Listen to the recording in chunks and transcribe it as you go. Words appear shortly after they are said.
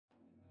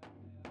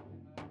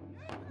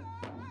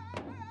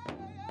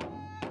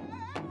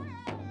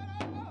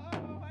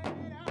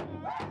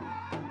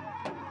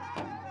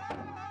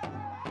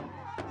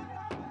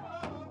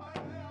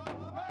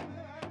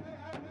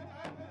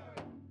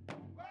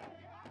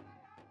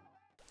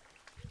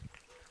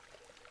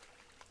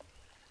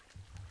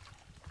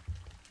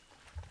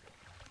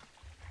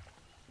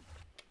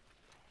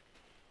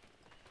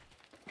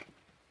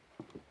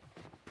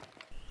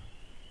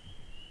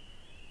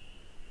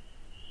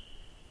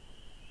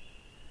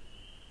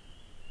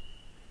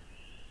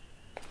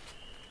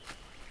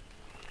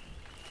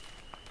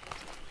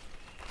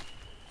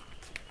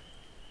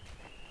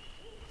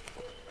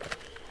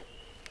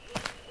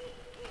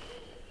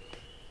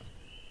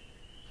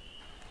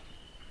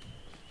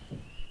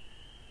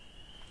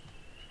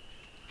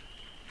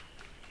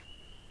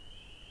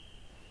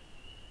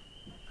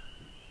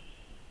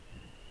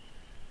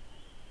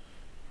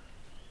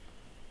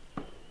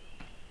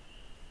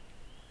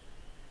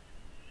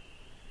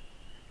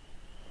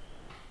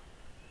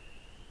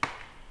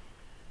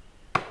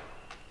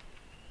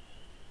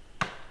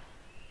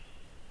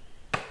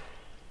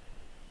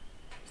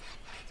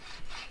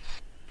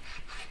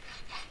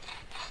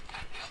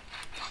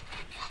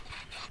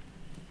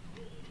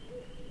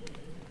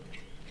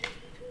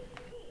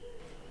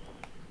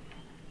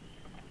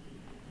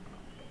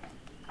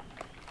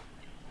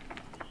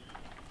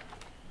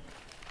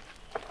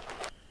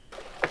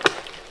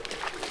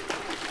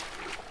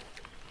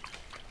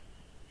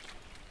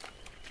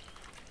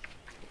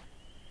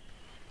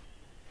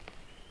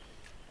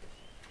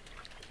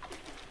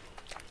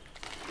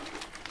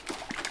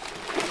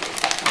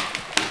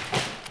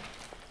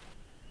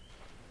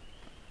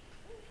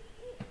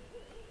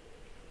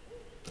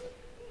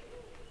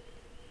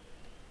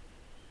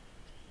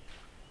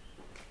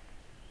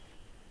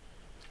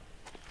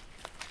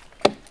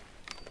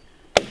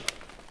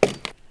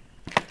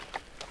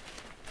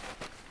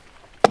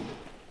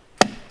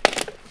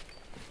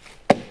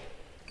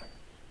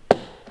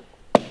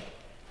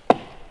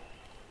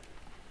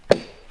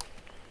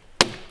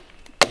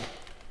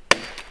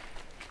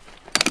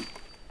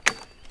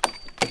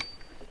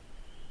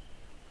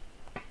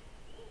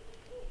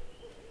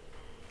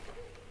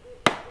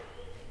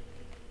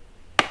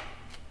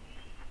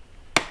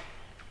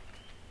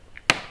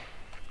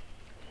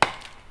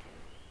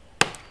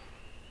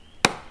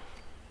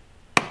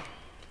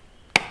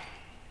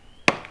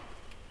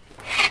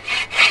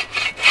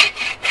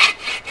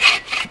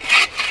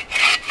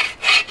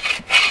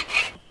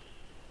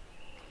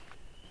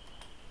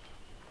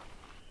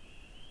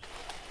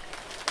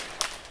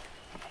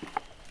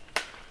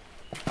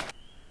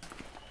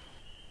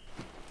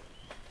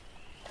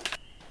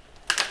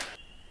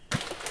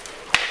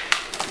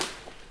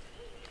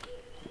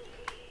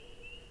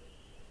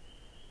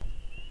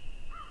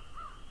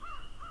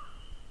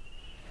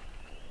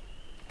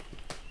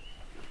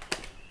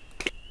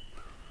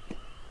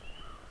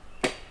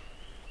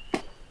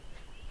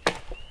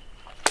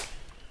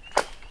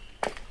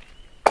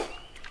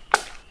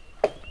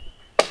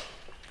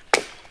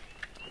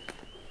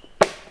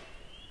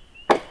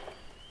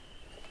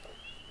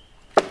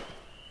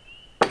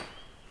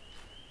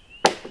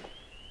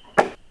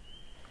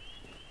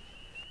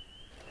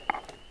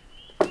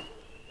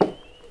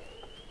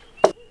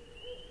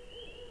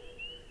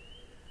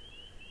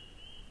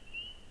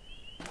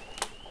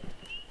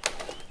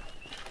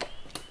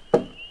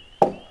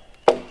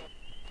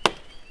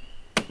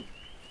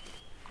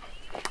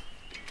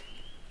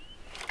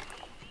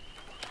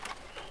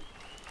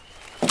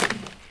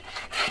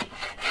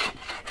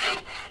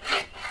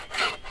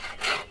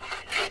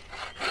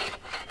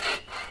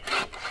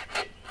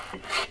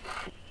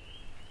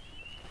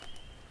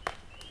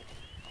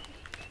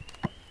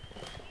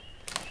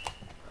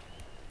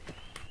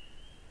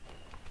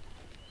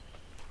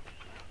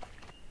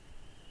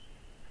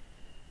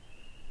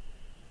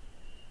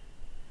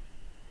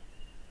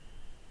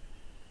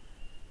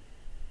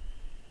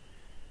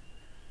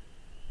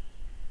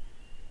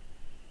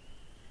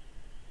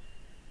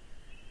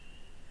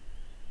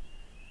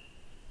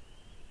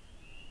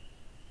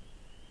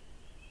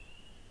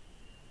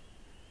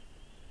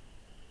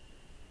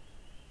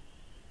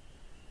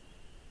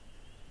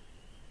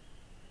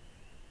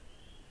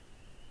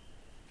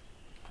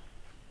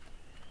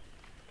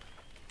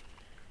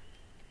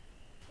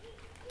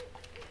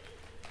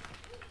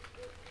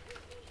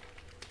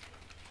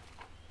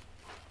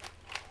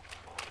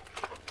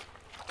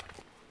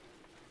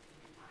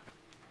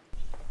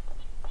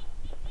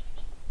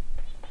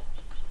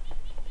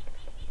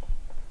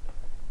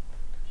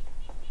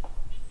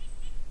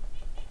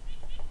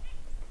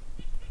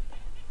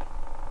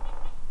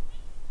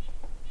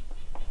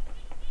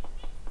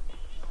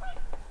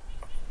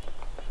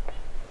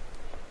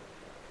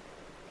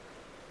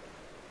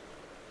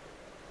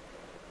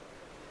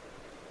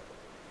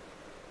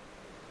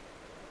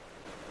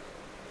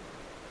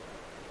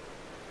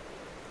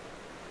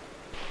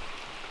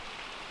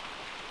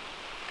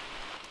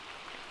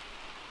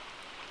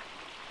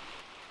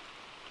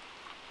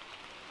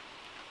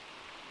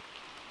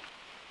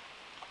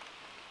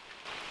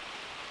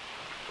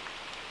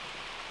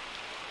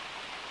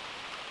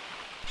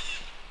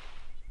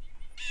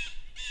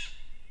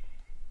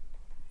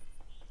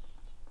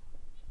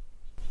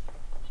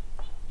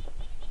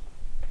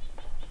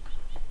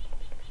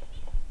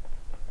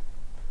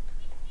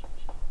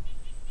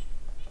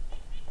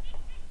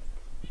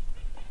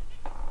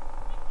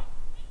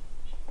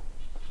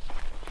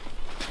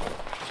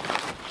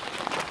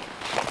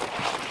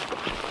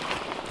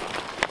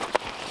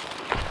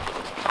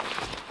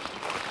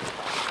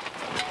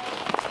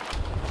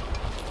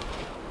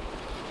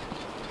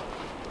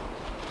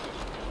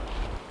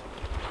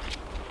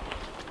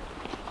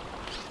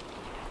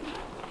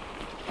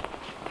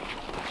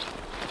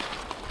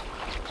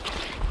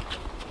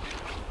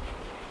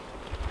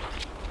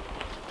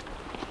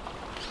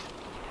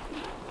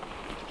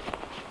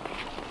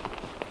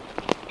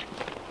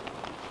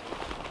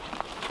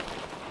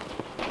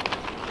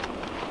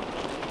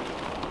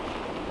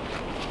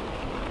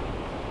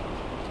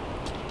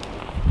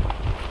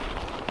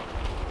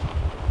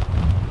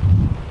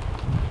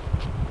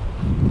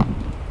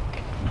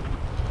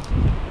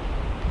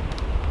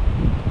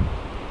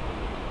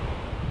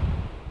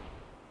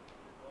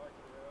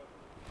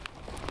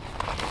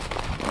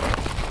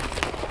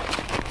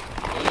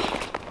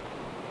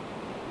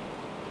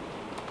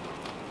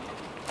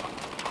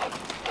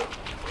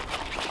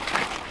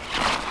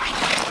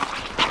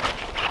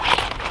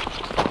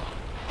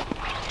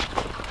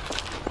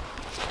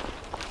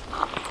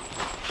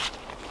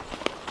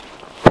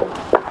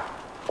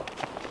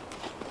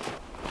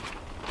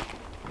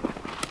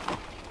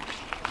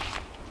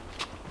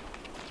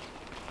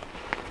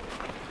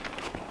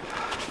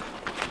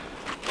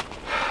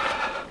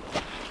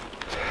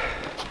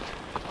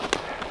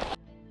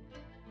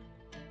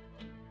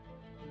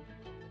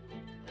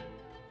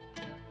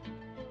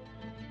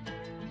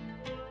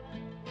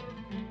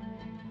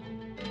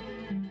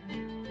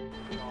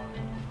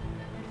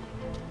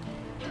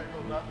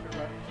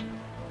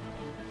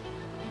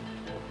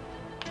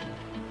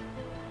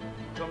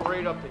Come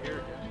right up to here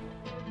again.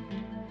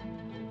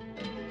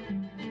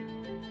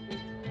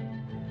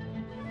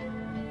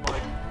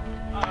 Like,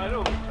 I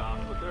know they're tough,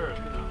 but they're, you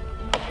know,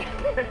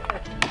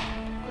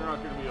 they're not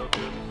going to be able to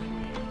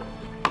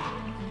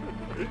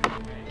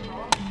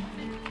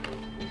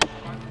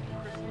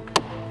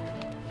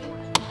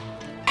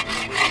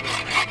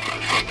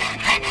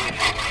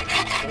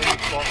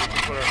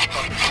put our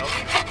fucking house.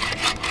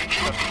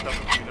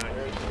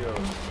 There it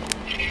goes.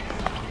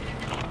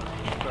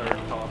 Entire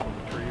top of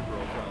the tree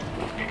broke out.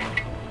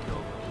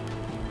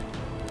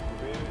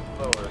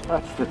 Lower.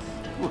 That's the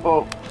slow-mo.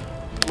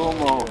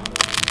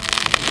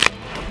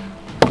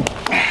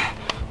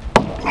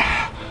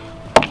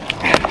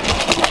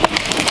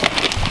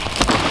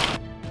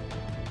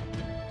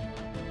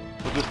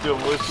 We'll just do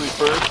them loosely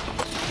first.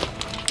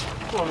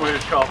 One way to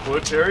chop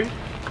wood, Terry.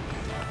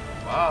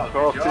 Wow,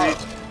 Carl, good job.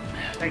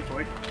 Thanks,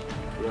 boy.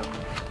 Yeah.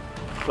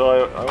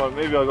 So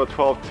maybe I'll go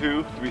 12-2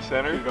 to be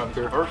center. You got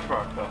your first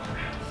part though.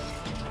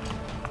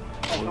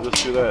 We'll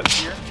just do that.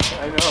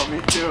 I know, me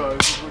too. I was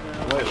just looking at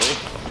it. Lightly.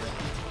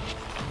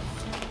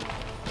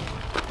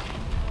 I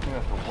think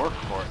that's what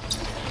works for it.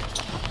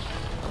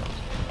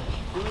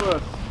 Do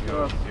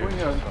swing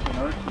an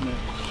arch in it.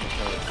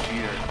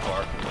 Cedar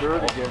bark.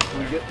 Third again. So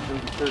we get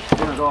to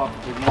spin it off.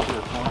 We can get a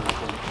corner.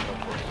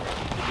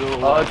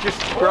 Just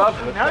scrub.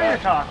 Now you're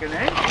talking,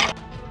 eh?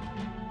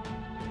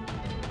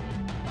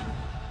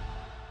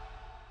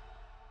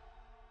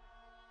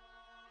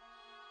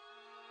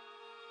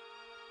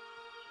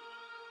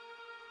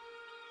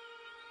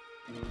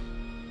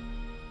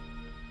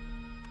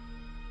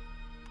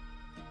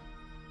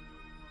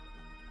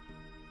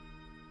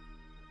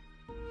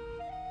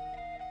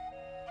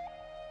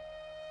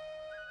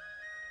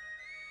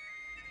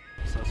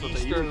 So that's what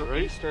Eastern, they use,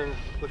 right? Eastern,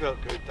 look how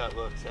good that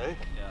looks, eh?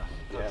 Yeah.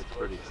 Yeah, it's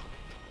pretty.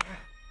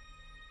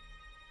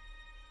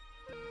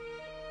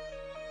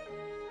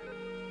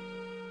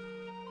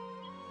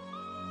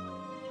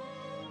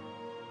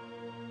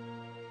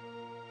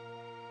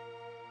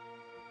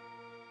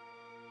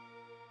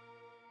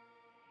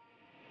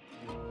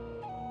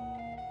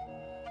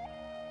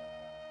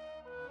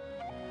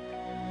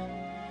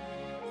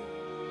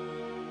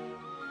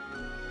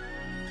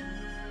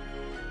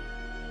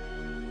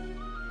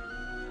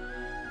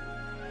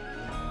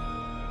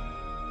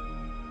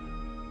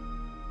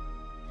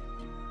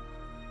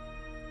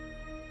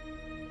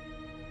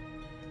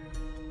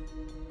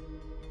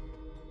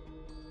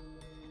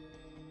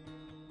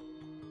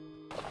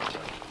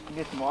 You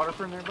get some water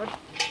for in there, bud?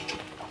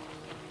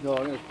 No,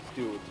 I'm going to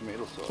do it with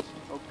tomato sauce.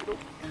 Okay.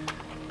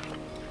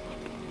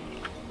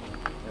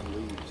 And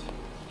leaves.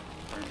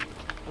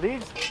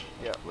 Leaves?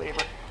 Yeah,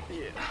 labor.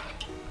 Yeah.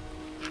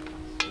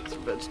 Get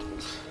some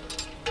vegetables.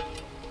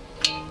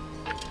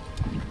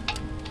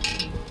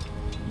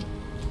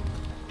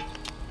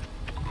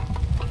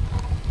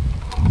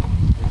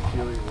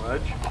 Feel your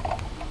wedge?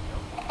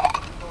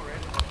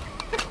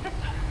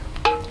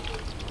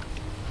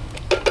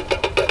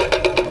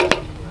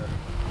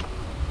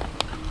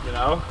 You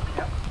know?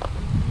 Yep.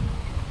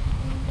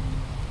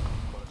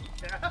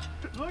 Yeah.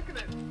 Look at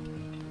it.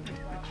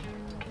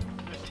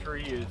 This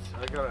tree is.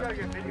 I gotta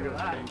get video of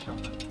that. change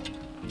something.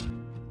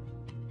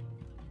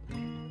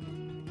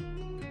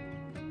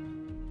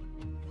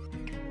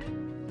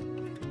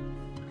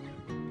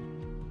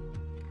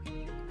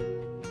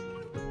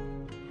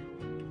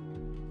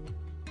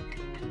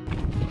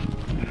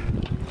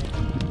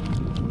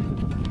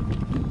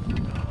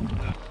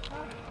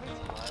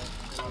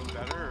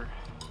 Better.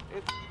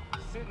 It's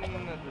sitting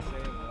at the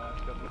same last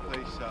couple of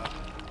Place about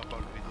a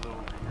little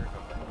over a year ago.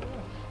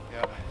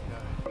 Yeah,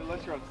 yeah.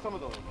 Unless you're on some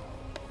of those.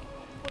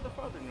 Well, the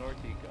farther north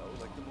you go,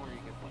 like the more you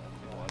get like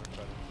the water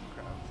cutters and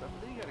crab and stuff.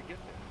 Then you gotta get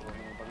there.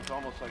 But it's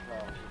almost like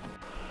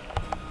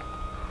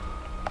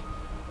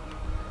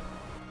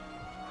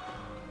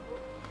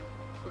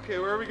Okay,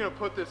 where are we gonna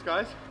put this,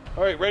 guys?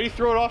 All right, ready?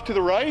 Throw it off to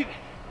the right.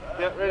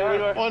 Yeah,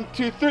 ready. 1,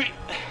 2, 3.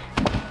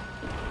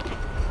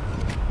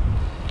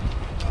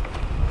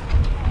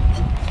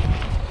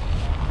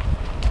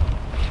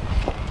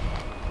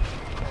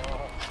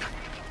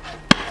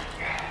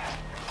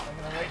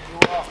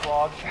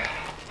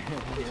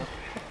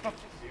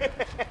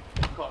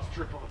 Cost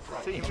triple the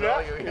price. Same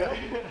value, yeah.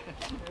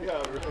 Yeah,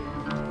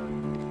 right.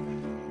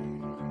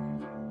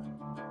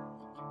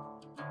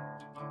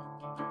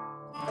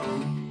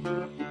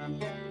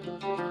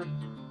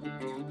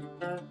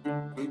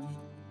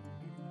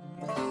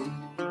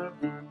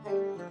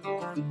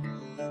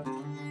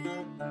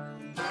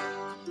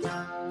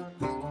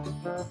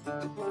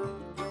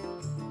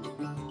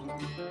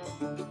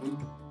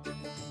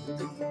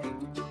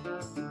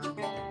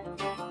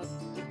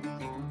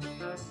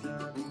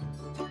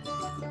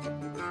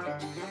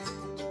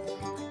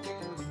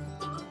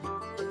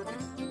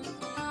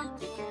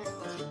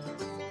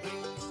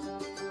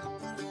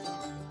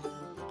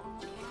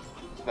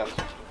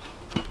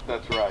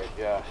 That's right,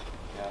 yeah,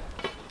 yeah.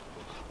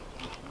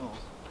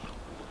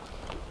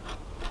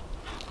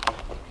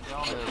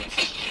 Down there,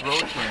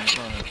 road trains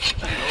on it.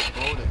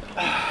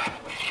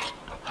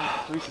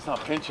 At least it's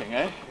not pinching,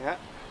 eh? Yeah.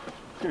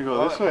 It's gonna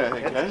go this way, I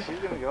think, eh? She's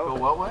gonna go. Go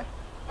what way?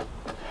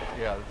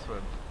 Yeah, that's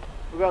what.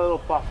 We got a little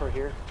buffer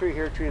here. Tree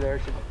here, tree there.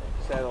 Should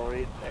settle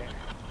right there.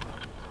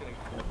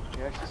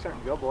 Yeah, she's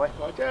starting to go, boy.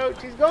 Watch out,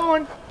 she's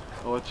going.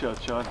 Oh, watch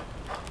out, Sean. You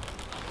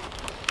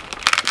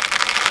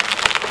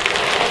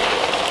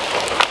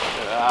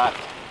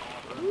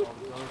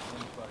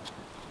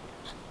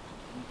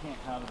can't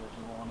have it if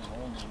you want an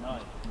only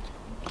knife.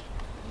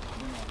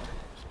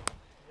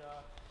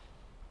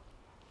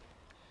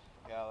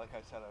 Yeah, like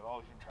I said, I've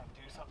always been trying to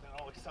do something.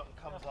 Always something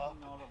comes up.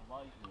 It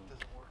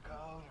doesn't work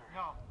out. Or...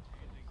 No.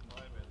 Changing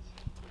climates.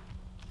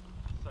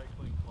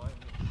 Cycling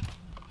climates.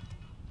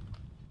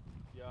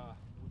 Yeah.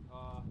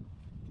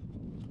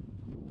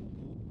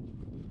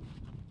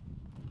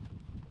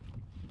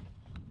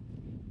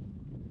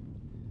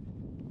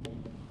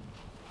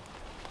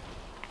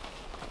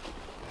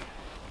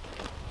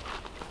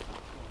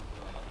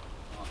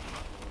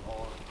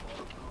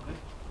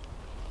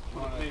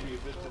 Maybe a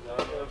bit to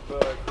that of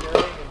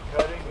carrying and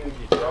cutting and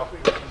dropping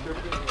and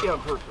stripping. Yeah, on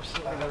purpose.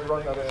 I'm going to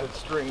run out of that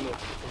string.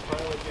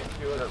 Finally can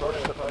do it.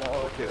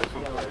 Okay, that's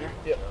one right here.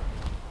 Yep.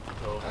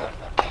 So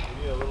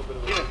we need a little bit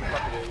of a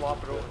flop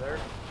it over there.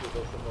 Give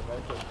us some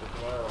momentum for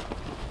tomorrow.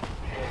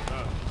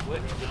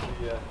 Split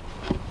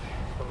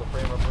from the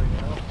frame up right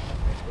now.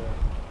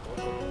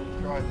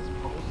 Try this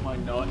post.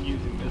 Mind not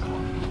using this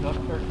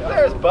one.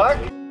 There's Buck.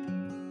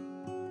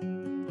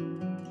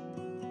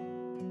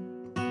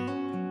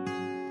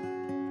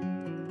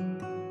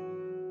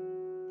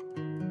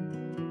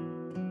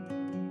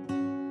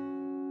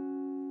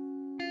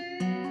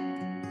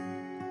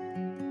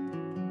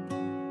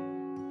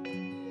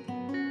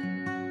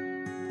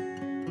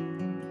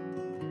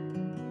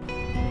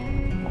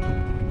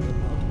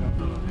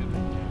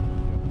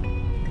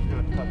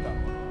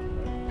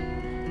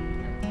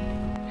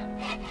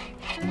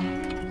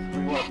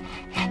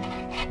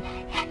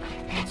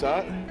 What's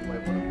that? You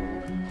might want to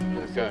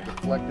move. It's Okay.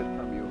 deflected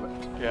from you, but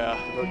Yeah.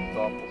 it's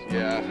about the top.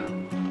 Yeah.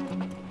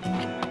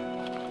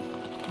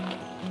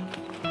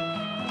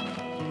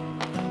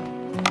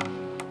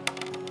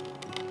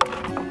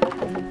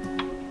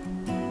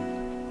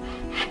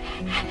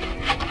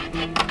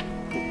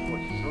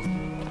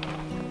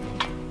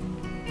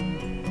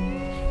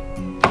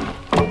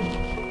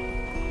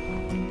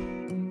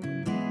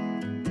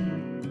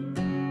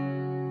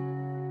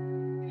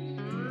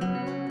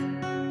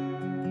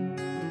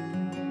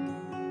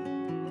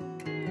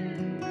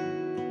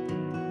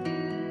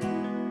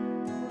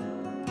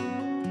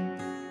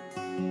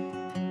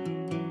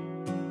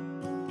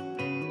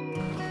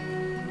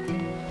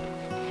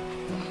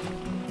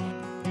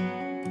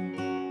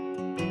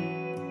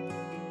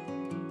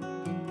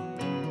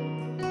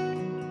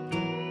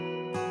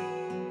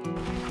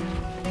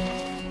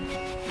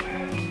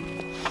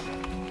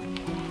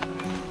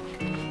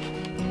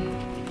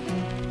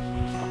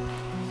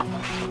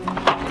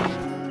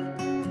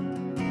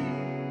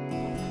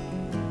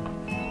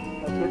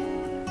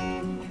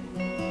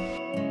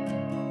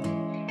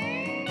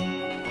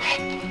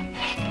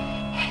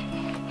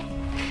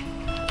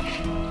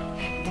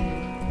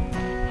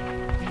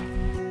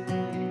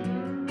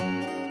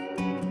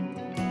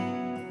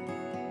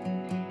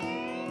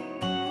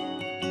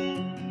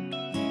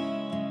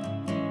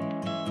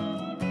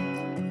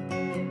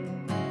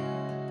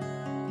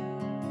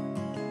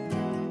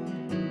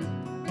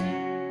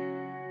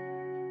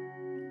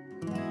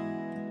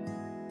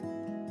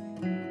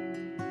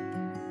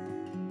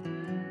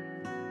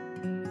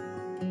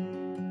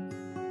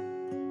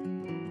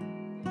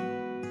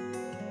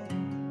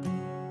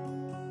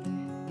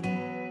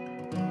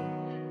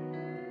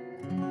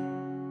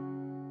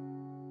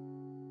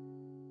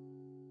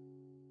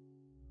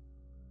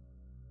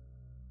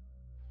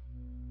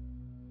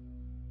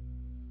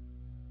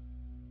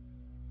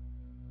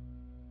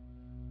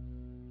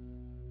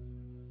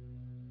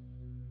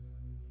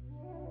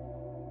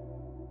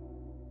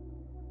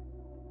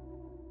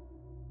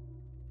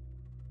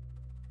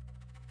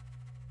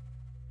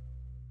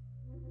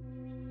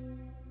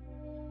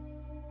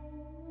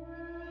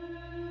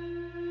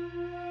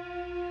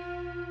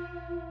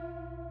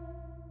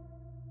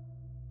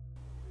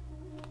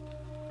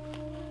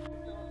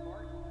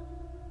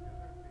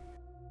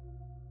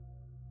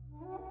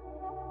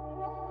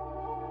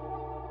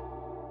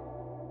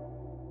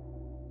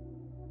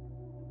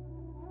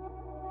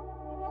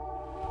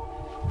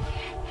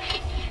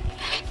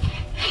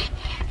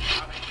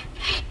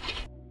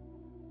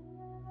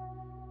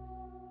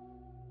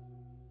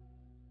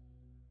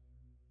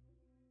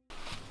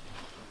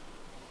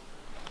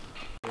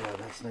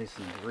 It's nice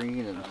and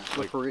green and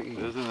slippery.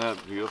 Isn't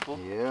that beautiful?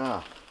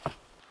 Yeah.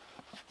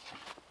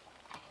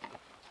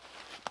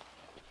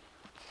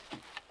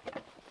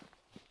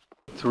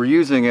 So we're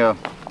using a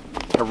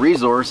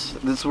resource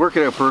that's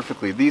working out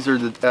perfectly. These are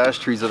the ash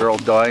trees that are all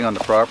dying on the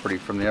property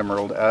from the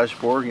emerald ash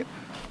borer.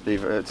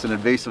 It's an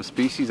invasive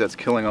species that's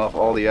killing off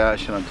all the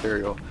ash in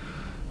Ontario,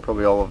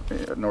 probably all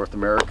of North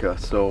America.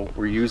 So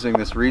we're using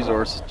this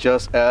resource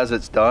just as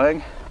it's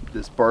dying.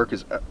 This bark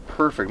is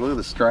perfect. Look at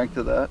the strength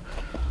of that.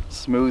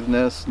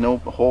 smoothness, no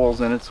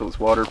holes in it, so it's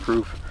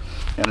waterproof,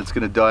 and it's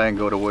going to die and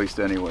go to waste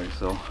anyway.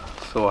 So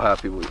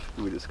happy we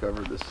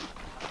discovered this.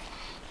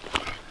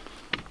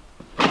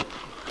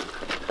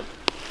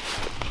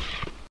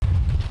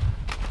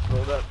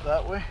 Roll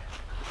that way.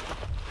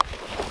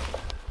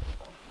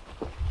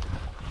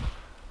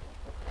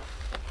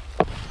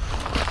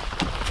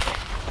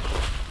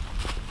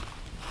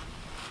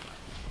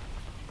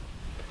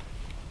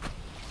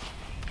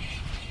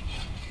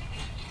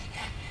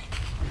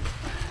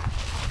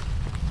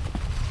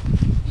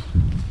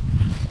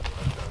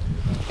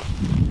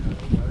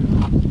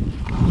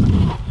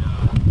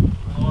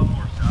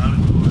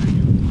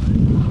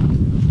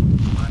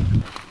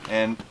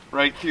 And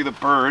right through the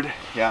bird,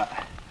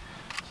 yeah.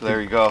 So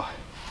there you go.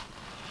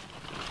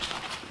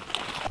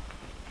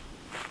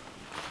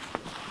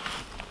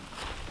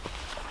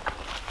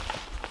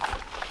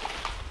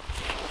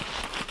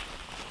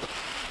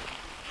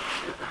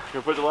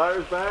 Gonna put the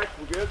ladders back,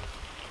 we good?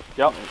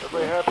 Yep.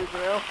 Everybody happy for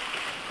now?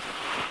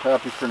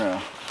 Happy for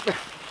now.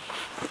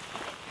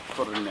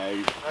 Put it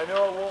now. I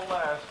know it won't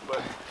last,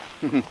 but...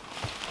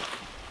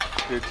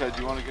 Dude, Ted,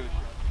 do you want to get a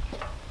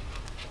shot?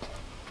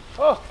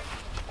 Oh!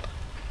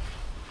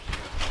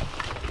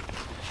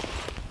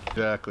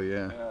 Exactly,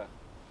 yeah. Yeah.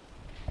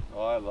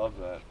 Oh, I love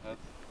that. That's...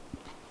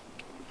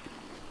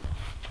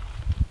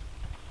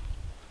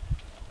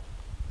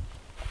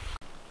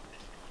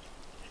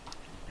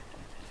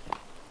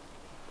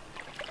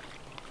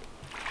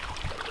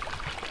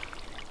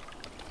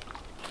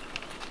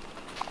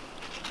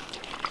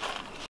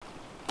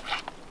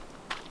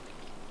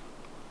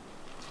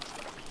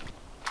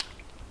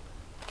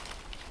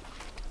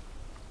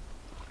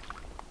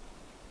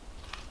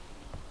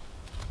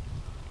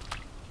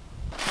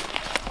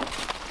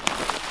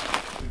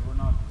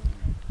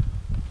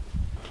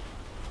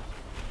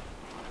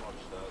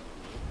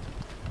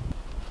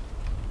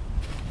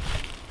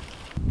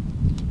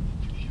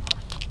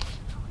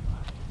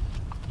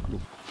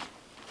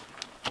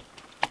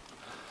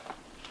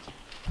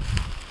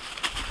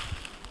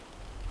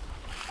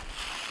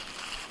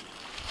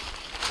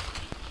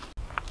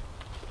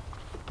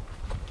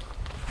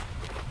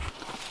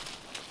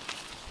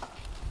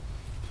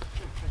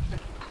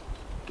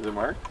 Is it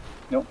marked?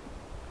 Nope.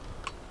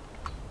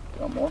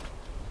 Got more?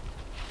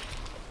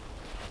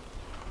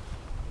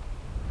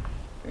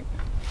 Okay.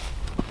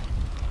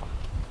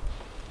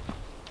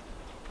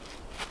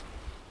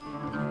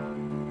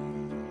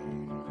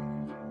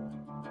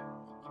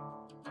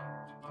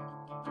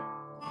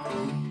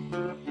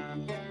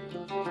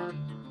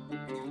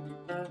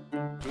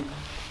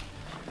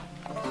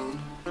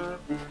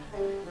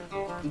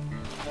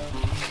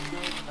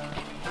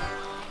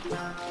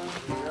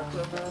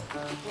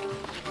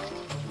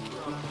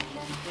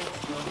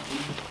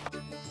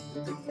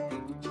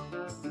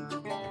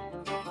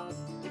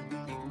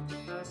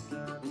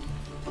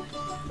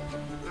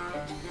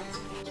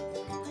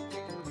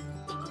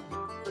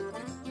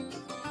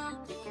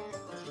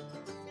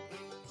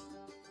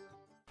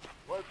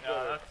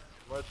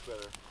 Much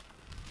better.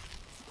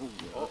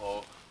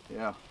 Uh-oh.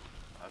 Yeah.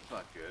 That's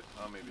not good.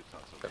 Oh, maybe it's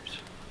not so good.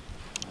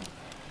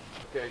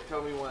 Okay,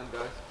 tell me when,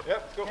 guys.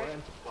 Yep, let's go.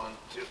 1,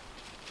 2.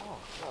 Oh,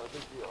 not a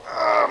big deal.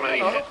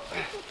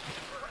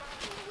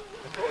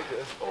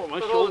 Oh, my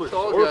shoulder's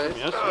sore from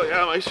yesterday. Oh,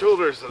 yeah, my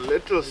shoulder's a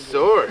little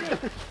sore.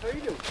 How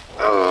you doing?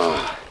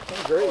 Oh,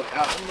 Great.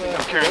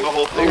 I'm carrying the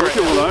whole thing right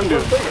now. Look at what I'm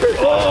doing.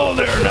 Oh,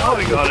 there, now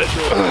we got it.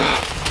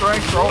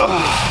 Strength roll.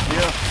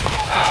 Yeah.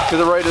 To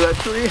the right of that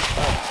tree.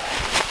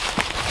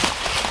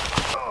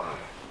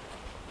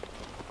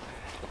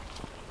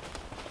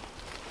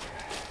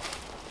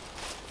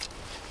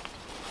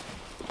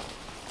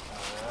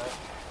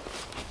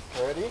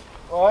 Ready?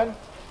 1,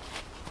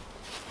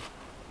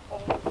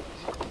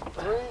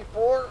 3,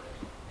 4.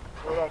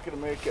 We're not gonna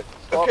make it.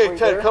 Stop Okay, right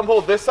Ted, there. come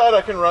hold this side.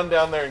 I can run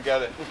down there and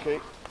get it. Okay.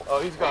 Oh,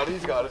 he's got it.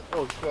 He's got it.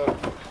 Oh, he's got it.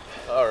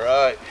 All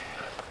right.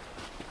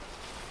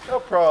 No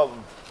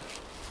problem.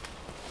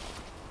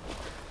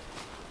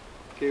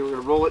 Okay, we're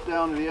gonna roll it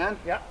down to the end.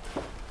 Yeah.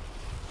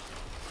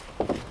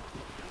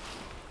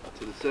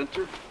 To the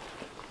center.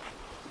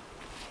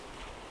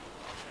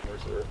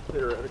 There's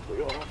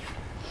theoretically off.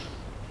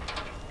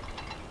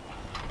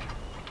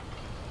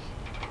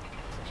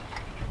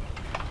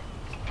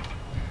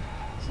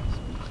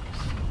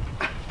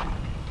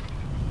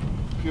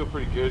 Feel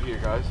pretty good here,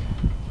 guys.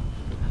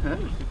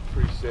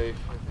 Pretty safe,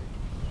 I think.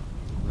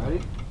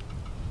 Ready?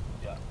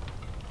 Yeah.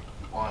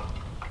 1.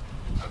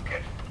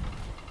 Okay.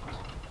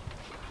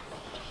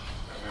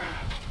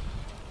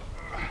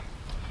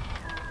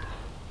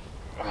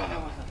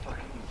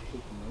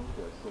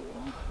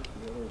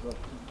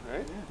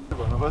 Right?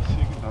 One of us,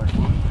 you can talk.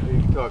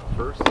 You can talk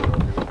first. So I'll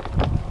do it.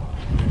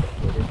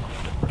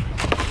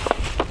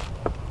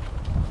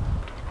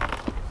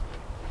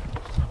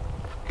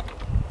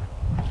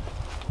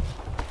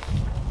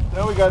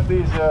 Now we got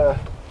these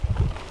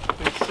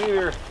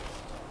cedar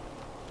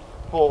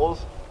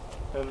poles,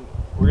 and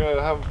we're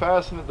gonna have them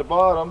fastened at the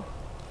bottom,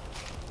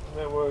 and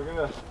then we're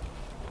gonna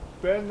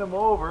bend them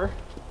over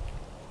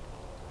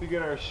to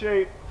get our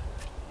shape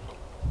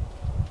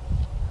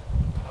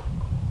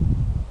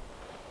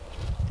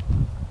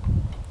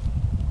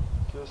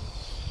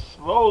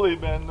slowly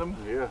bend them.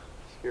 Yeah,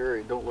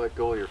 scary. Don't let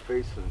go of your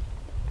face and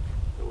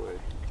go away.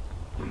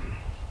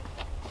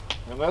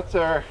 And that's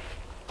our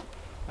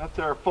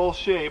full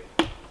shape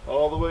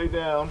all the way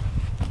down.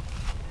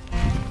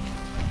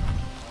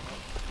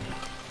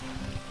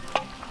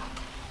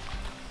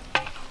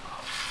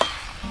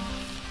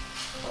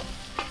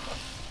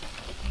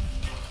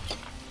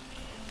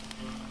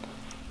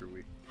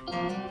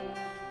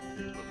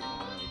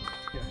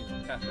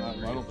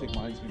 I don't think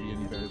mine's gonna be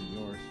any better than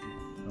yours.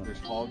 There's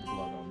hog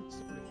blood on it.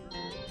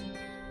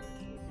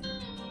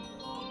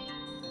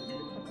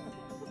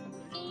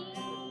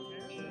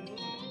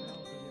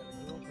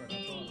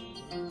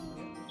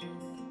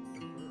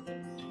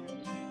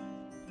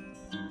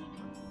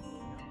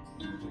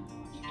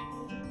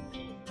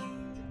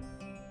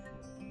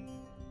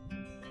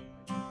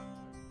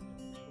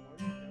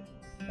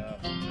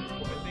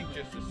 I think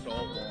just the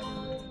salt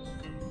water is,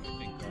 I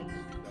think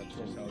that's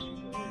just how you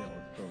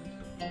go.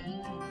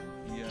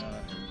 Yeah.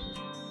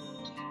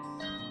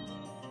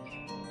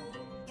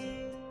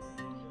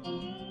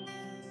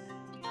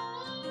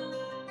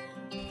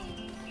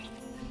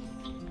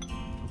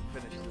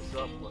 Finish this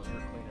up, let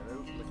her clean it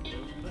out, lick it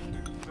out.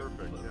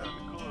 Perfect, yeah. The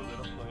cooler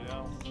that'll play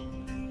out.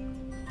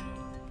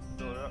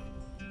 Fill her up.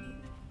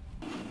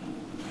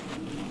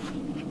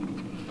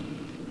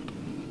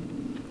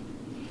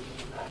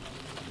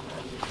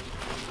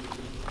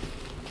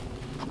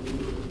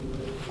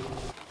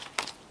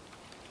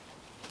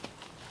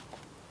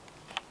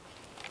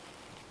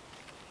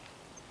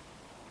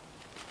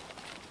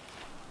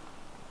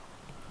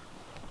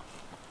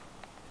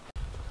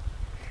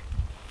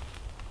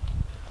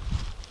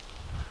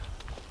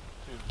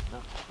 No.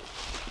 I'm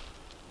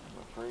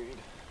afraid.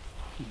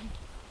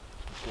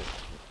 Okay.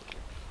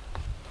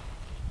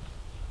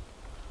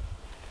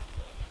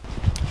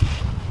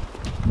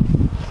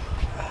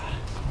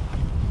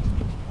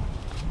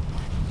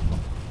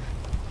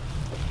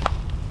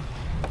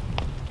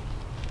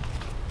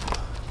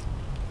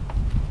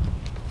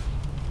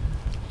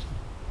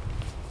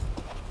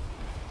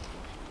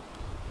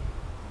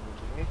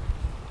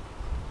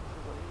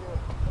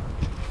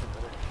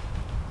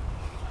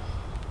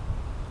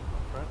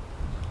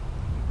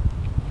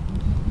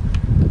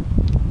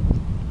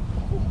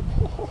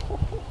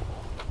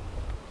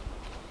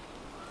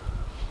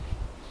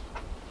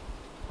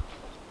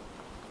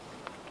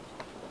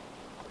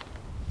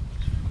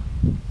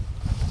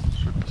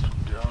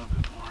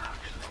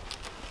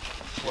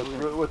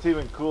 What's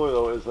even cooler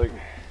though is like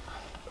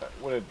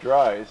when it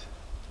dries,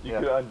 you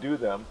could undo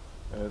them,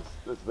 and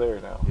it's there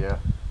now. Yeah.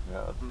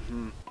 Yeah.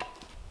 Mm-hmm.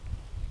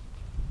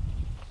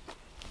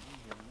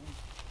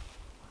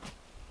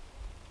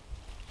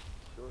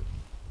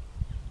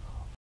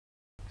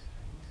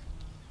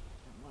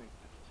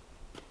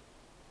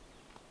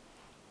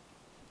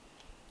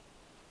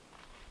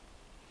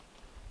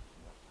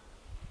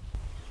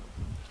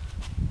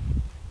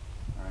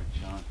 All right,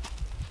 John.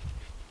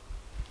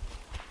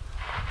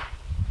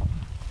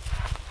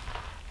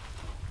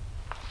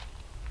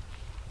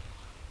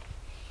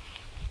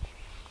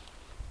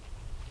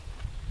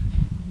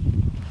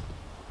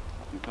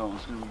 You thought it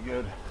was gonna be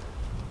good.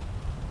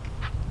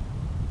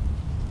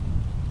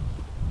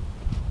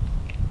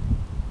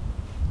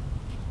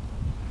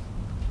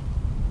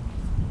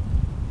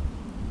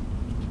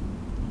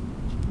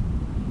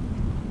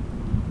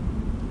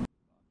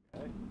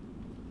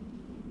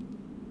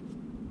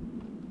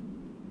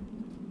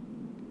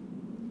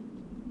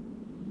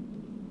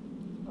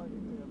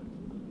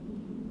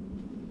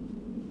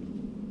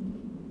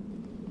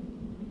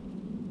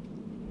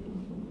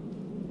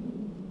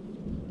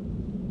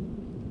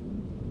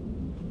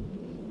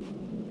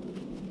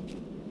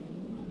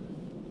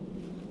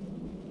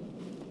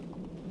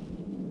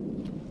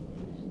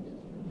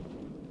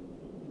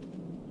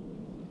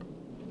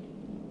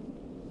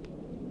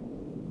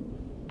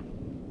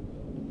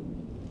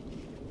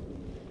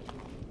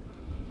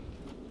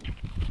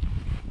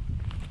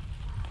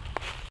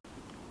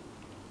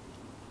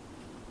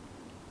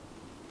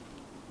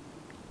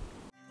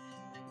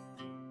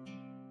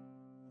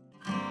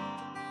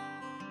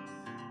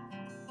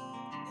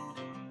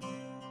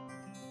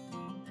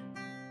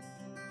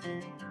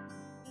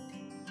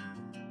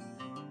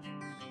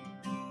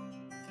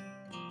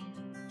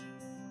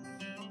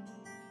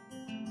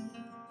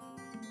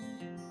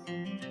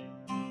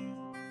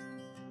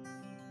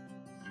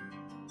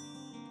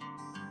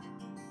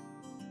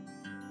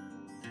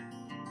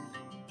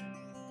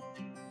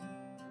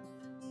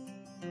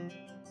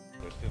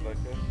 Twisted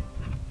like this?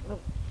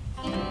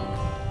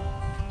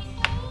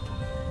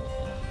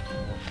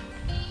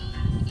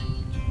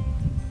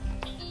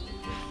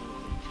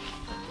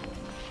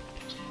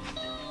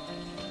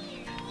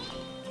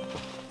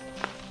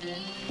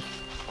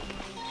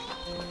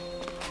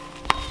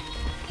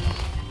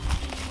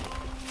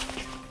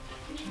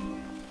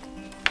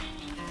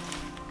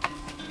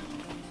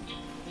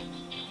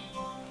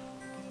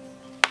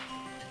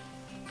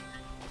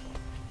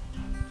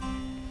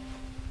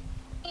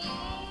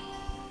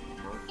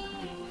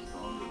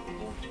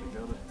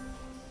 Together.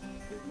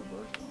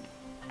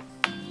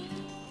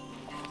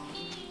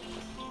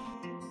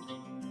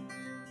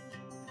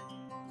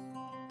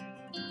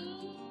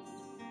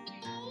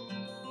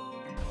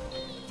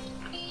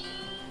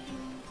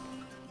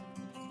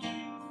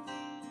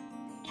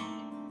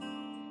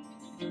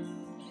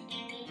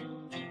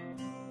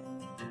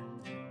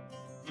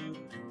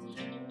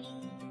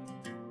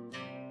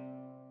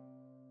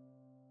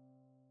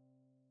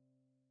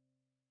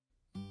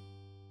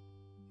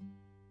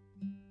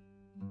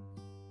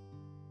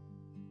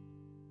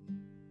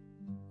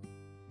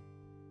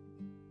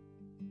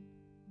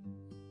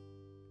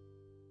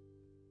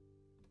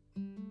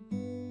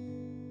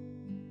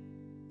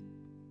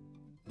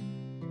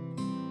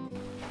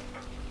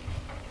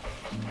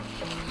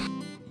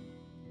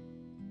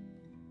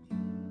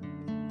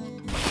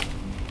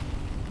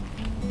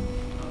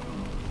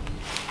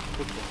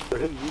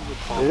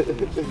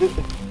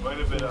 Quite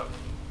a bit up.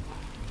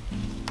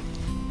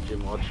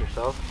 Jim, watch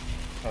yourself.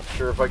 Not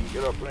sure if I can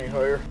get up any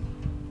higher. Feeling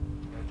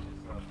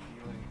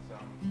some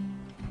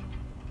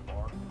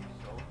bark and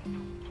soap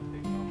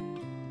taking off.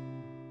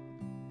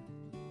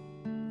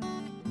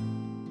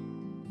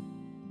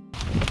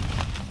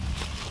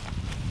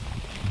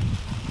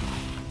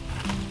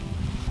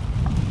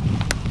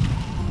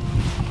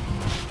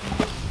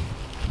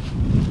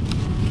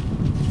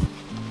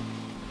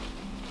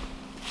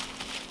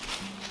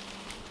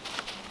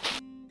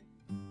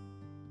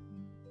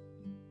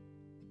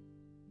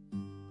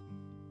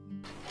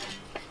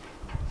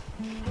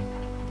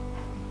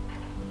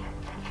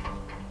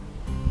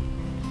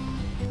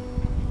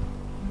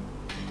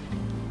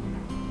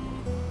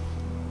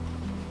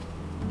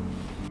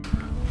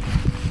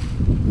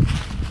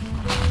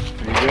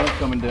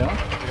 Coming down.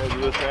 Yeah,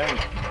 do this end.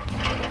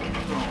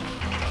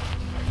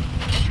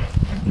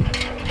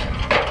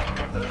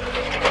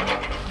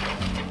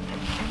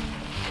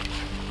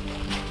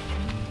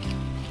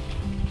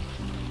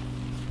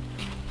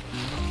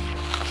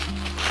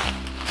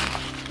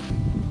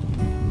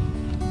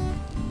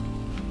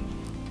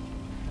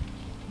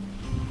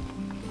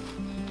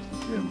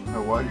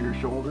 How wide are your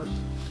shoulders?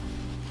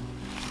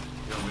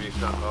 You know, when you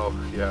stop, oh,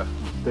 yeah.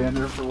 Stand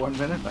there for 1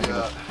 minute. I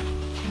gotta...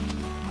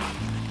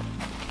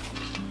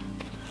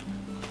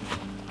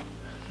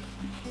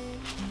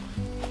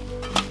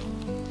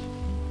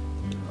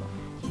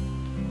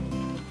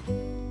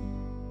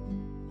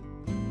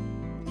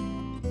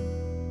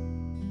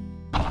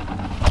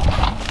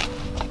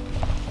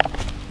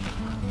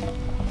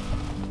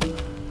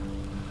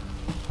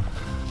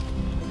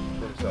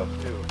 Himself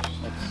too.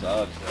 That's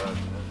sad.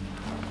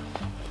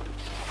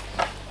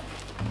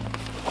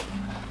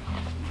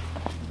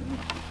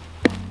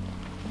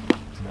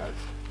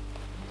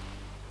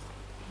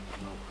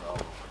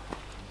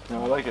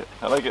 No, I like it.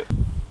 I like it.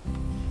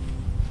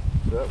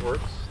 So that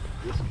works.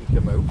 This can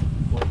come out.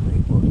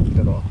 We'll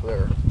cut off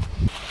there.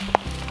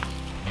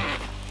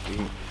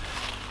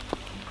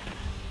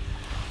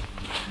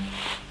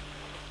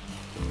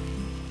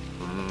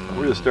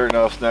 We're just starting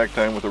off snack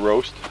time with a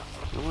roast.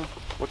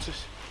 What's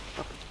this?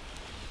 Come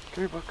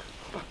here, Buck.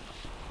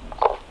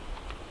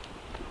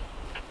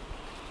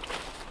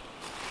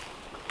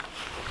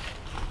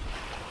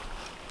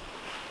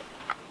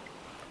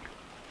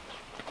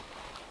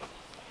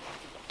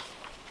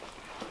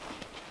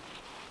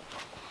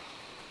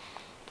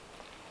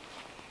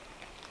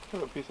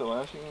 Have a piece of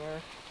lashing in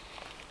there.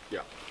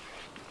 Yeah.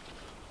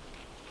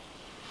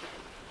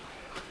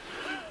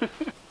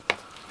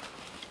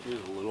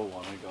 Here's a little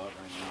one I got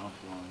right now, if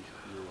you want to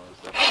realize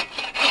that.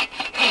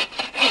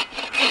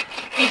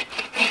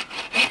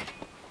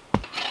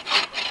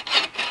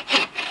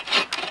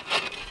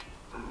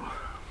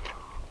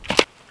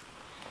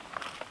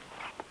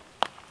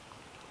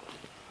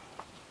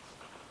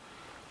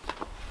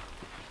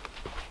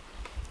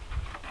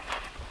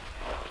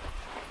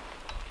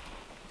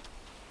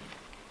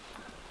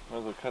 Might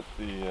as well cut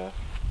the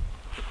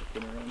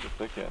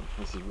thick end.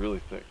 This is really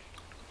thick.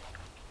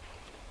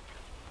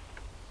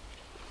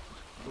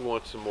 Who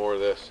wants some more of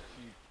this?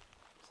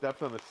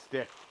 Stepped on the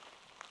stick.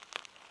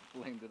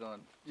 Blamed it on.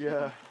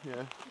 Yeah,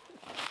 yeah.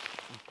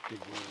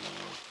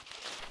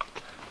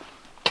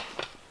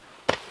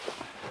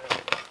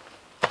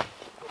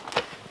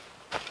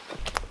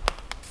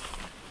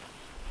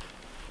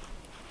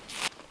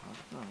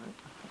 Alright.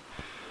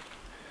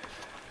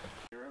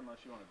 Unless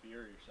you want a beer,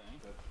 you're saying?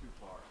 That's too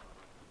far.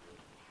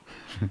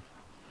 You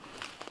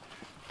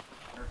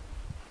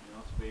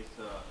know, space,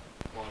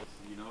 well,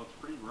 you know, it's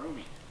pretty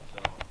roomy,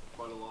 so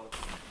quite a lot of...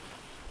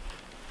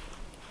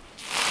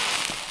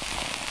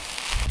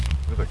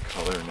 Look at the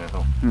color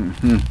now.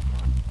 Mm-hmm.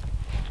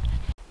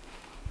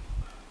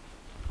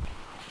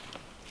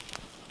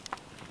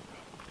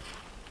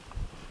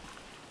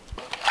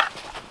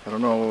 I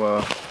don't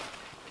know,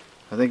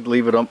 I think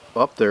leave it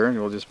up there and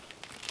we'll just...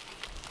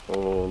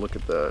 Oh, look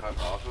at that. Cut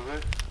off of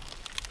it?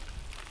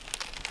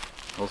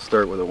 I'll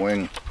start with a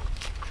wing.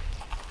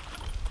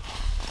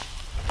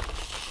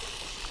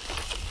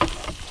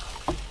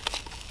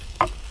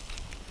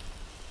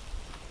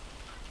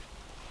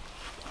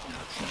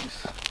 That's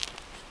nice.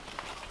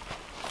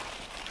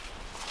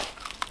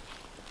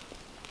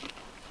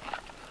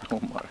 Oh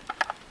my.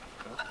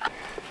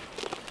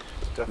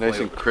 Nice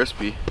and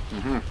crispy.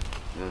 Mm-hmm.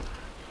 Yeah.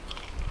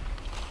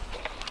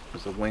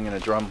 There's a wing and a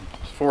drum.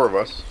 There's 4 of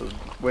us. There's a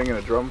wing and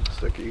a drum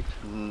sticky.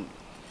 Mm.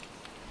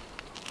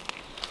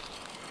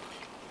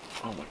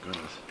 Oh my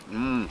goodness.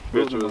 Mmm.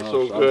 Bitch, it was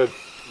so good.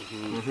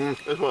 Mm-hmm. I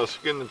just want to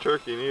skin the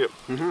turkey and eat it.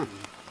 Mm-hmm.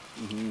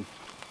 Mm-hmm.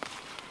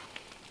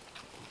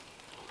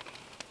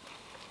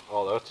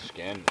 Oh, that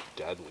skin is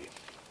deadly.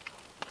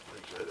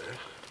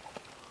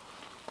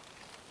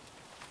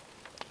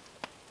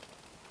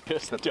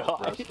 Just Cut die. the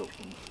breast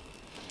open.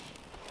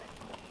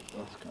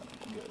 That's kind of,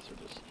 you guys are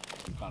just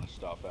kind of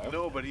stuff out.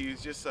 No, but he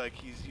was just like,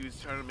 he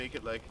was trying to make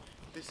it like,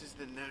 this is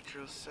the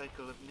natural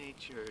cycle of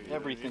nature. You know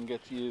Everything what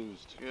gets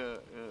used. I mean? Yeah,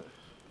 yeah.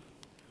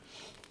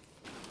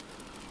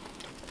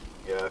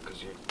 Yeah,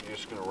 because you're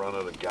just going to run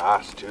out of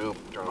gas too,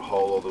 trying to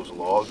haul all those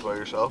logs by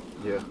yourself.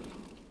 Yeah.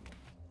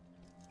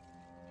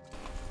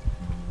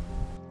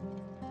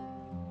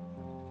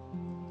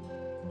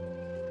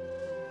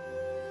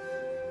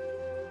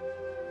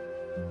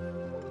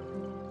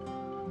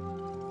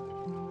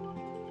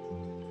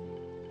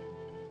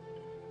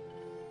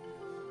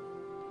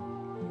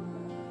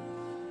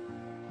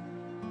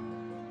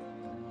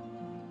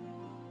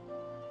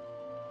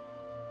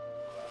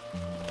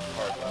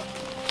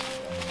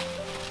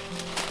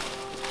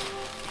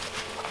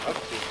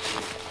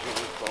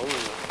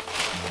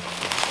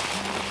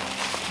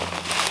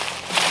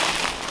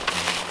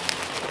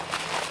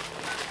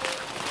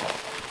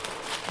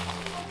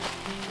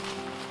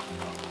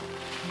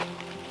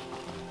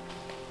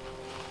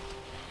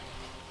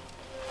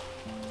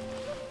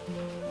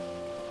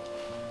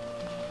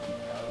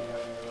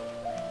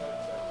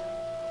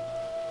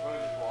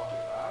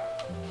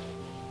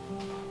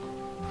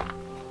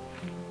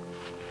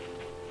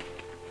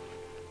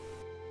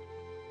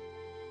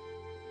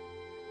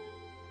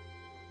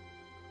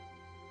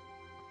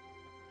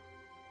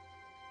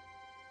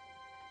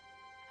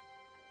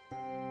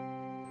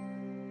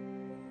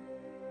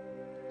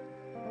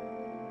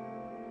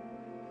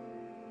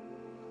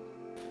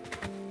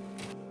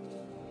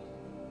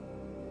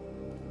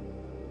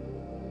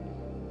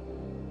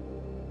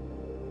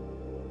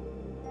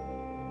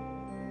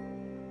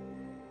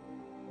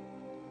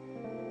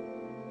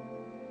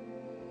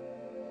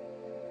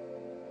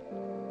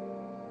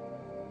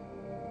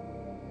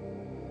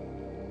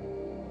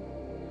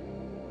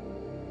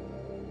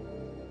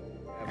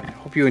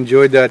 Hope you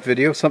enjoyed that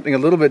video. Something a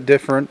little bit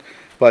different,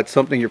 but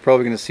something you're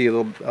probably going to see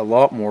a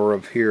lot more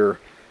of here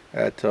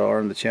at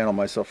on the channel,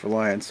 myself,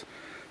 Reliance.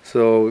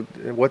 So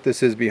what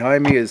this is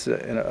behind me is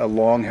a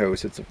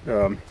longhouse.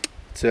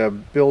 It's a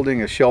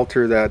building, a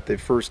shelter that the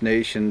First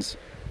Nations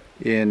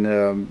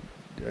in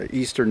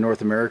eastern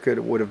North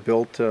America would have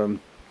built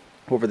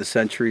over the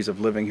centuries of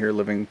living here,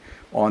 living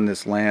on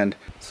this land.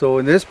 So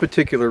in this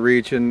particular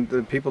region,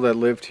 the people that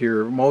lived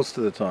here most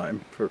of the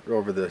time for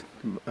over the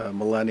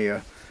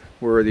millennia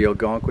were the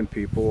Algonquin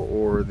people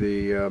or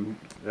the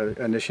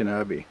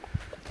Anishinaabe.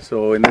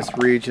 So in this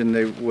region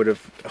they would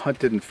have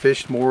hunted and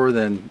fished more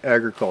than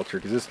agriculture,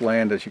 because this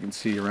land, as you can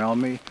see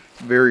around me,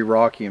 very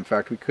rocky. In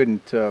fact, we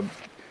couldn't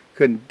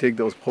dig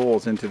those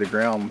poles into the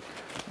ground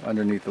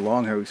underneath the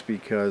longhouse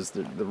because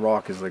the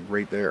rock is like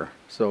right there.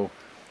 So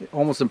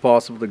almost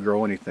impossible to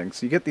grow anything.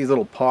 So you get these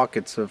little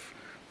pockets of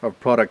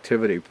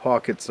productivity,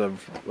 pockets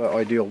of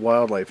ideal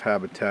wildlife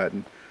habitat,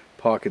 and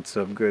pockets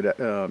of good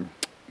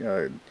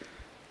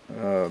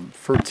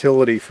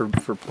fertility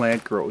for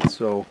plant growth.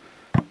 So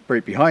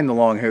right behind the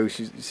longhouse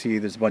you see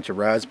there's a bunch of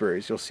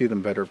raspberries. You'll see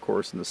them better, of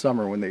course, in the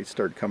summer when they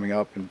start coming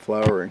up and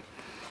flowering.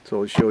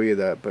 So I'll show you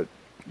that. But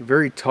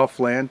very tough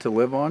land to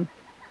live on.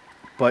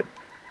 But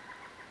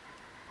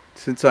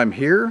since I'm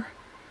here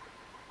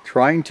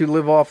trying to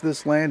live off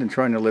this land and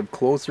trying to live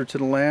closer to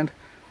the land,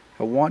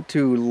 I want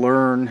to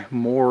learn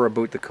more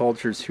about the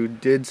cultures who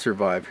did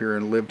survive here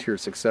and lived here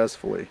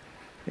successfully.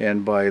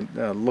 And by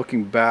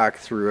looking back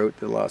throughout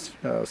the last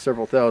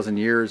several thousand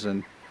years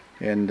and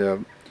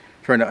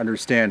trying to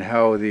understand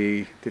how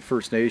the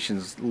First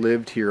Nations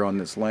lived here on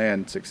this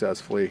land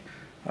successfully,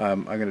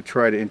 I'm going to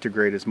try to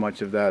integrate as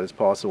much of that as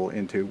possible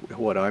into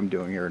what I'm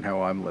doing here and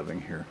how I'm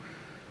living here.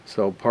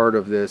 So part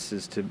of this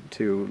is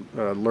to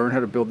learn how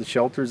to build the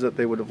shelters that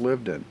they would have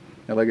lived in.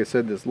 And like I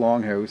said, this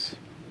longhouse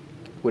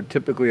would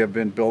typically have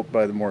been built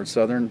by the more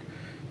southern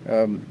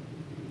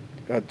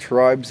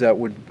tribes that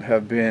would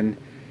have been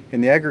in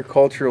the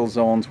agricultural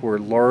zones where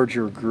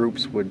larger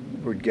groups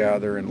would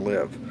gather and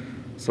live.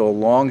 So a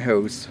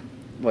longhouse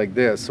like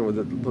this, so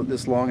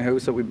this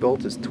longhouse that we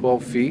built is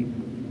 12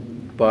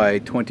 feet by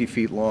 20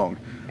 feet long.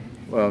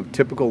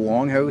 Typical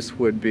longhouse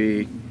would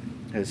be,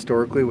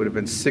 historically, would have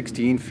been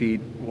 16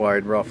 feet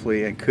wide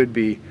roughly, and could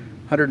be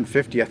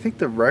 150. I think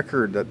the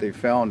record that they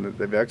found that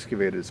they've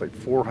excavated is like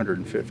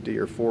 450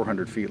 or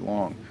 400 feet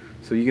long.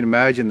 So you can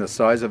imagine the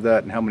size of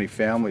that and how many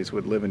families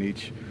would live in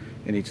each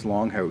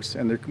longhouse.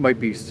 And there might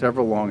be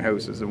several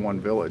longhouses in one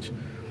village.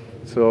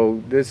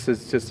 So this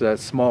is just a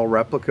small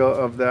replica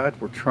of that.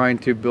 We're trying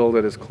to build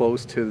it as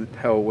close to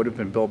how it would have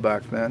been built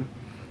back then,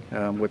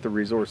 with the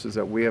resources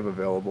that we have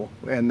available.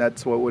 And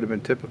that's what would have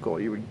been typical.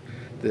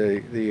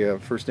 The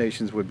First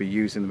Nations would be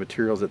using the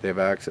materials that they have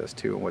access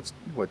to and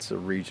what's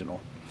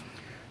regional.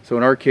 So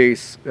in our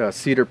case,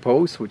 cedar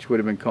posts, which would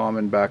have been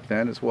common back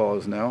then as well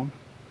as now.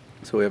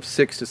 So we have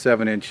 6 to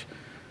 7 inch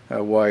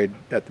wide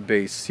at the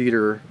base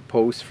cedar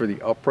posts for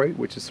the upright,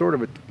 which is sort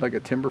of like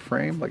a timber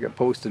frame, like a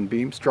post and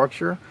beam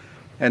structure.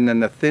 And then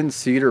the thin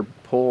cedar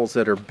poles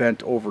that are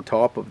bent over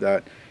top of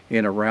that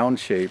in a round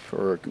shape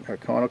or a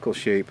conical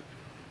shape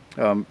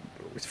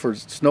for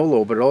snow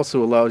low, but it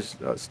also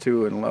allows us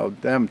to and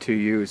allowed them to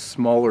use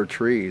smaller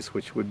trees,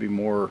 which would be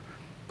more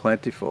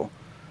plentiful.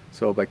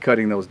 So by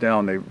cutting those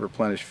down, they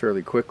replenish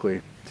fairly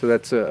quickly. So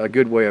that's a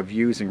good way of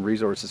using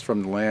resources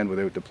from the land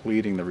without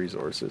depleting the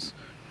resources.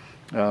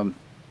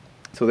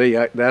 So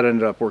that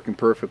ended up working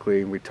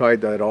perfectly, and we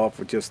tied that off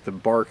with just the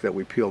bark that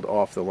we peeled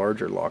off the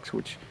larger logs,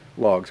 which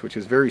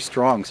is very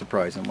strong,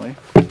 surprisingly.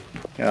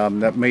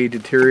 That may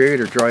deteriorate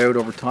or dry out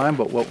over time,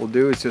 but what we'll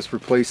do is just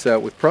replace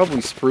that with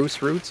probably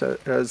spruce roots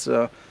as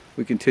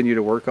we continue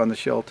to work on the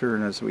shelter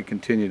and as we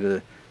continue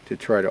to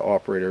try to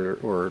operate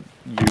or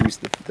use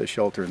the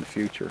shelter in the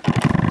future.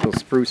 So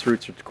spruce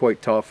roots are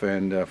quite tough,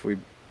 and if we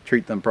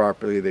treat them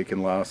properly, they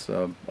can last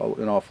an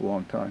awful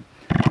long time.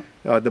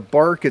 The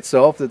bark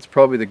itself, that's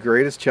probably the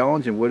greatest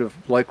challenge, and would have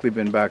likely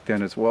been back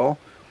then as well.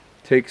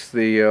 Takes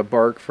the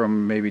bark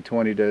from maybe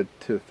 20 to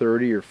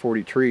 30 or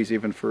 40 trees,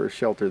 even for a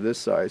shelter this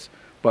size.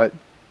 But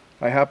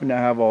I happen to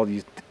have all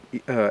these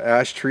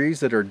ash trees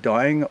that are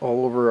dying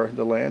all over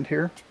the land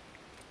here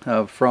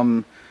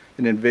from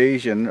an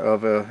invasion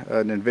of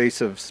an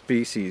invasive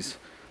species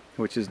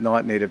which is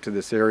not native to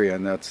this area,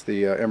 and that's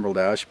the emerald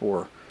ash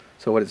borer.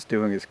 So what it's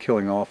doing is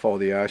killing off all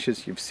the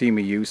ashes. You've seen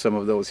me use some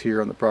of those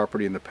here on the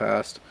property in the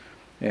past,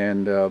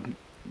 and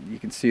you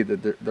can see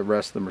that the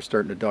rest of them are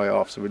starting to die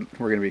off. So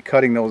we're going to be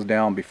cutting those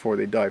down before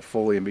they die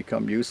fully and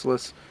become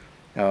useless.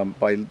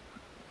 By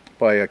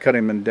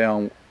cutting them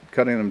down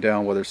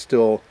while they're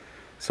still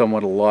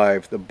somewhat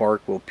alive, the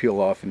bark will peel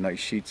off in nice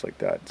sheets like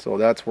that. So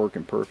that's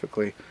working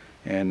perfectly,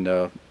 and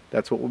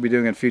that's what we'll be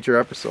doing in future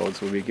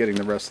episodes. We'll be getting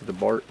the rest of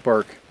the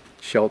bark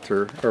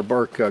shelter or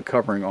bark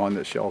covering on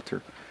the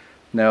shelter.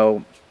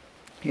 Now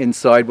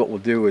inside, what we'll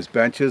do is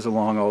benches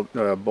along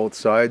both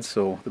sides.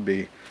 So there'll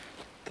be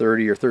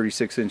 30 or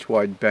 36 inch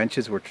wide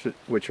benches,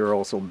 which are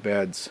also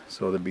beds.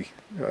 So there'll be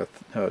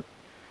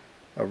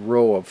a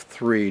row of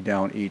 3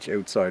 down each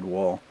outside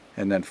wall,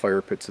 and then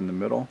fire pits in the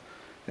middle.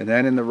 And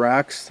then in the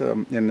racks,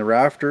 in the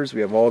rafters,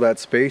 we have all that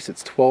space.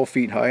 It's 12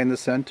 feet high in the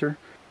center.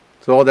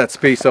 So all that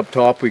space up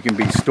top, we can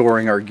be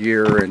storing our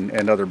gear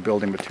and other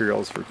building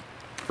materials for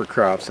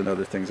crafts and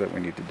other things that we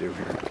need to do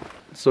here.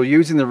 So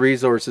using the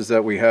resources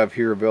that we have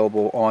here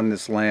available on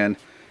this land,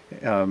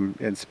 and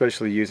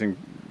especially using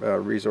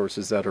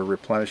resources that are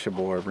replenishable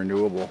or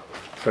renewable,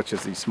 such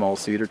as these small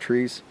cedar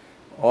trees.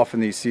 Often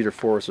these cedar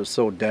forests are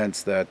so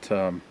dense that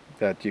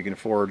that you can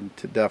afford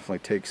to definitely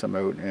take some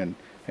out and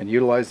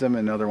utilize them,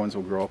 and other ones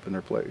will grow up in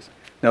their place.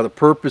 Now the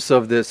purpose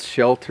of this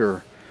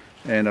shelter,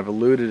 and I've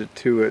alluded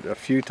to it a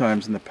few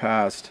times in the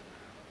past,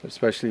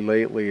 especially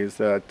lately, is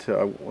that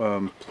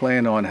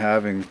plan on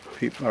having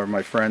people or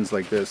my friends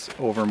like this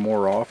over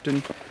more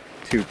often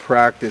to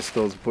practice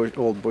those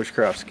old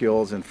bushcraft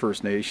skills and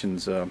First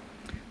Nations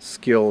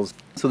skills.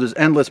 So there's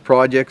endless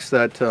projects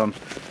that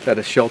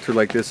a shelter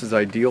like this is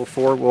ideal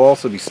for. We'll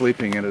also be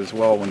sleeping in it as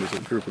well when there's a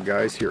group of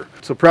guys here.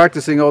 So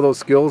practicing all those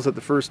skills that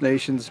the First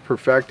Nations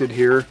perfected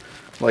here,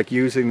 like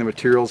using the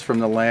materials from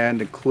the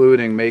land,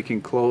 including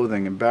making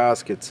clothing and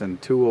baskets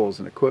and tools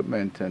and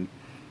equipment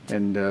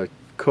and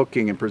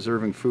cooking and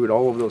preserving food,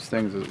 all of those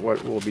things is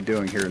what we'll be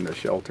doing here in the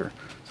shelter.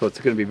 So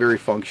it's going to be very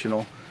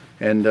functional.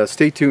 And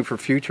stay tuned for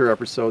future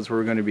episodes where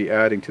we're going to be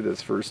adding to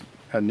this First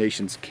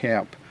Nations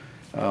camp.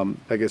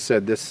 Like I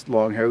said, this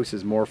longhouse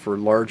is more for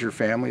larger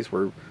families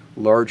where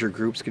larger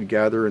groups could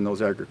gather in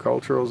those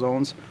agricultural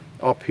zones.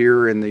 Up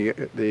here in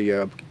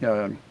the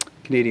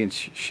Canadian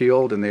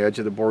Shield and the edge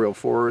of the boreal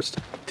forest,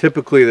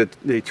 typically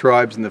the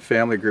tribes and the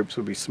family groups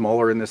would be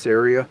smaller in this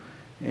area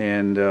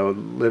and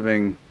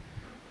living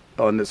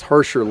on this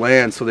harsher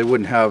land, so they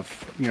wouldn't have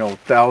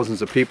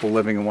thousands of people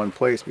living in one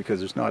place because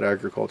there's not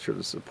agriculture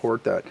to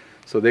support that.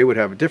 So they would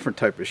have a different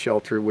type of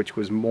shelter, which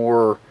was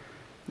more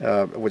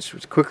which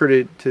was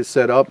quicker to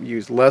set up,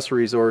 used less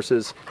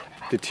resources,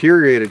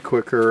 deteriorated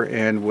quicker,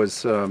 and was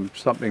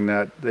something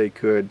that they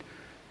could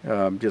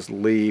just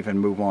leave and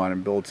move on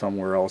and build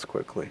somewhere else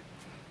quickly.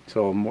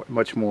 So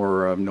much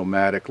more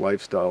nomadic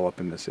lifestyle up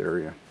in this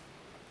area.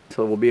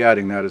 So we'll be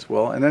adding that as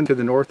well. And then to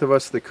the north of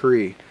us, the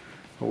Cree,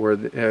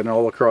 and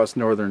all across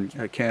northern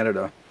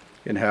Canada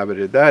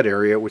inhabited that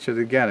area, which is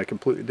again a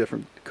completely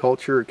different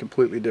culture, a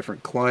completely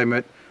different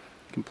climate,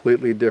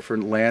 completely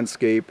different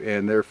landscape,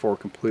 and therefore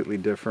completely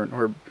different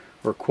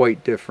or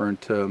quite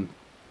different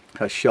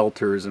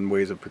shelters and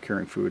ways of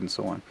procuring food and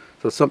so on.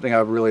 So it's something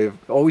I've really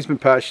always been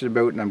passionate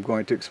about, and I'm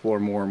going to explore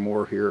more and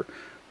more here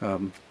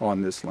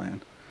on this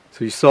land.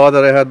 So you saw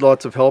that I had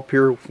lots of help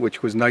here,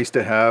 which was nice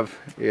to have.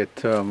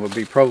 It would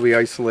be probably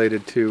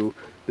isolated to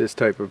this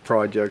type of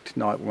project,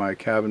 not my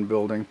cabin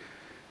building,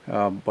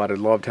 but I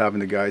loved having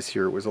the guys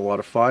here. It was a lot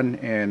of fun,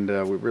 and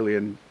we really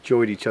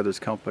enjoyed each other's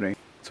company.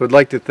 So I'd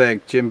like to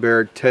thank Jim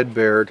Baird, Ted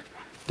Baird,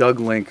 Doug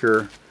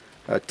Linker,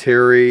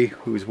 Terry,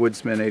 who's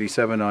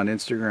Woodsman87 on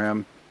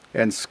Instagram,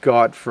 and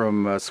Scott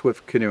from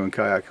Swift Canoe and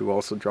Kayak, who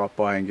also dropped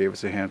by and gave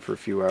us a hand for a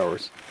few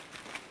hours.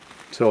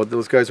 So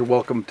those guys are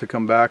welcome to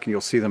come back, and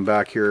you'll see them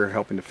back here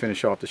helping to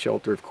finish off the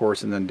shelter, of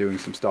course, and then doing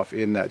some stuff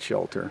in that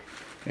shelter,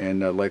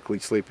 and likely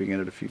sleeping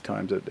in it a few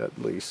times at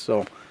least.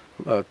 So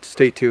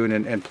stay tuned,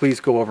 and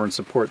please go over and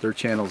support their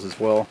channels as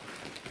well.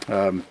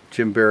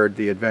 Jim Baird,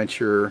 The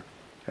Adventurer,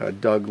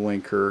 Doug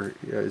Linker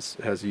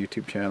has a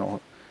YouTube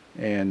channel,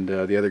 and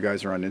the other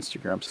guys are on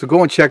Instagram. So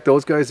go and check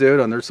those guys out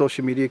on their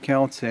social media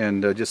accounts,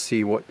 and just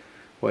see what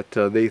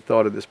they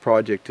thought of this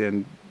project,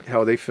 and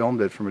how they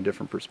filmed it from a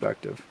different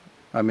perspective.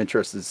 I'm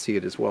interested to see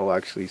it as well,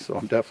 actually, so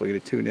I'm definitely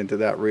going to tune into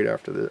that right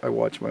after I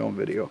watch my own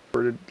video.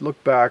 To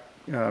look back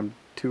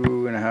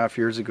 2.5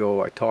 years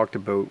ago, I talked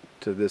about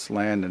this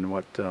land and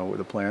what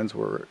the plans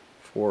were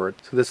for it.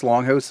 So this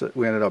longhouse,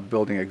 we ended up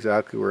building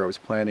exactly where I was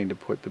planning to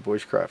put the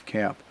Bushcraft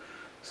camp.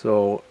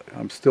 So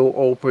I'm still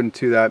open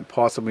to that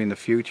possibly in the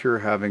future,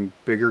 having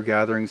bigger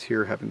gatherings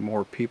here, having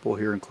more people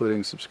here,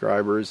 including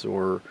subscribers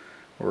or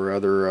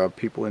other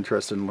people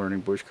interested in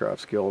learning Bushcraft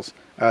skills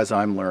as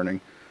I'm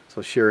learning.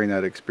 So sharing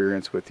that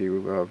experience with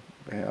you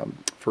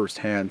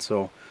firsthand.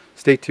 So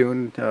stay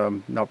tuned.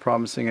 Not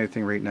promising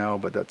anything right now,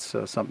 but that's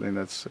something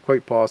that's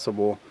quite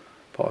possibly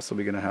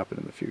going to happen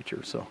in the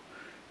future. So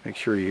make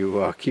sure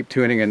you keep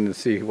tuning in to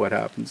see what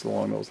happens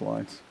along those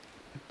lines.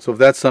 So if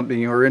that's something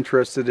you're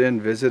interested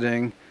in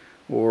visiting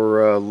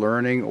or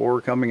learning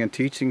or coming and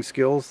teaching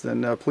skills,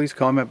 then please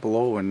comment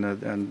below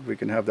and we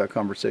can have that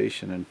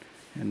conversation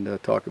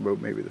and talk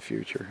about maybe the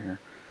future here.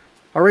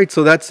 Alright,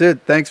 so that's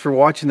it. Thanks for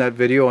watching that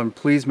video, and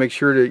please make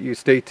sure that you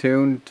stay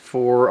tuned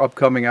for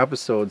upcoming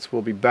episodes.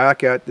 We'll be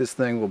back at this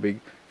thing. We'll be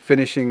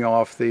finishing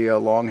off the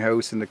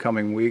Longhouse in the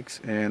coming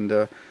weeks, and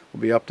we'll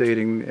be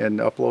updating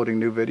and uploading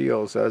new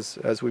videos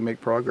as we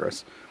make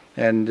progress.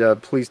 And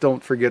please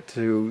don't forget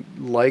to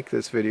like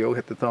this video,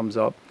 hit the thumbs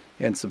up,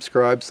 and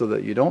subscribe so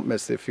that you don't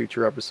miss the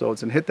future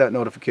episodes, and hit that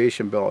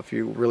notification bell if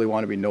you really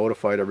want to be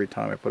notified every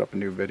time I put up a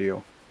new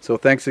video. So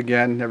thanks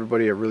again,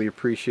 everybody. I really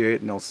appreciate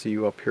it, and I'll see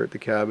you up here at the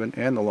cabin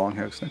and the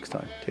Longhouse next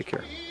time. Take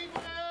care.